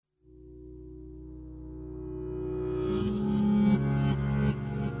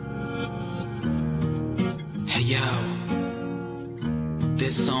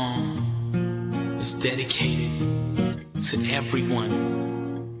This song is dedicated to everyone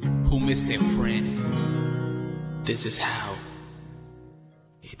who missed their friend. This is how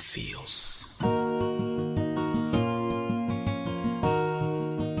it feels.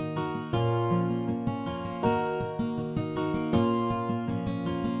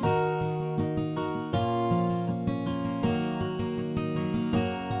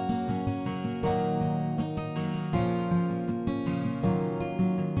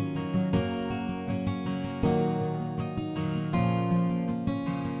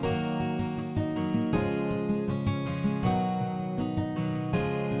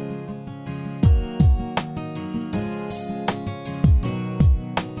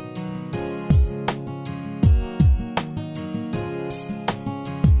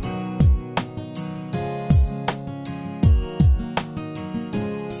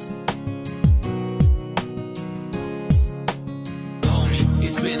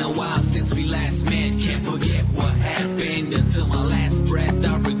 It's been a while since we last met. Can't forget what happened. Until my last breath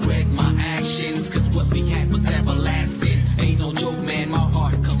I regret my actions. Cause what we had was everlasting. Ain't no joke, man, my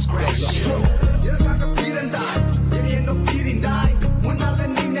heart comes crashing.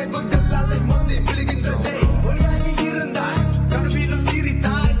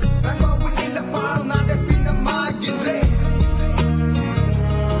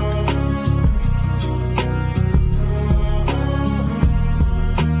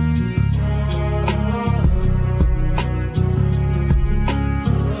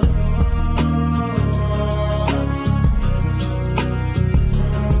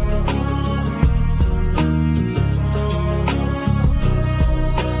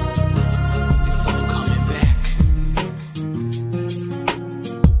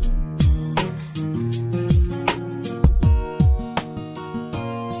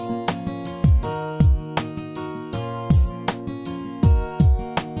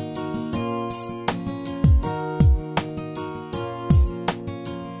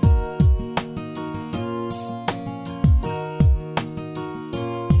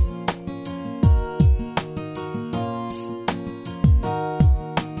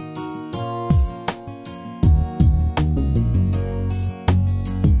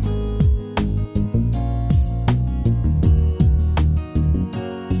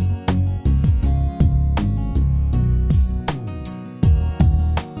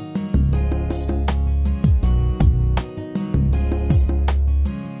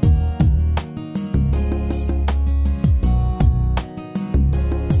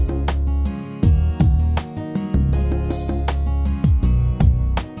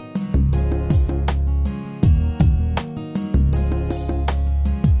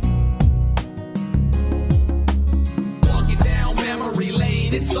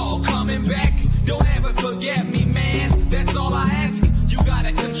 It's all coming back. Don't ever forget me, man. That's all I ask. You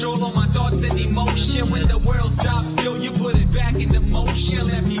gotta control all my thoughts and emotion. When the world stops still, you put it back into motion.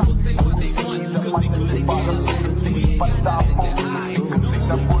 Let people say what they want, cause we couldn't get it. We ain't got nothing to hide.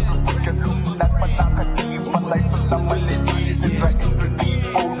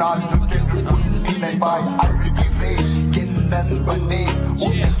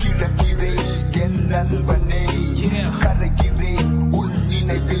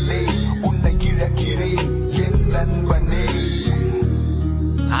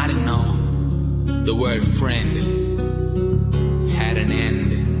 I didn't know the word friend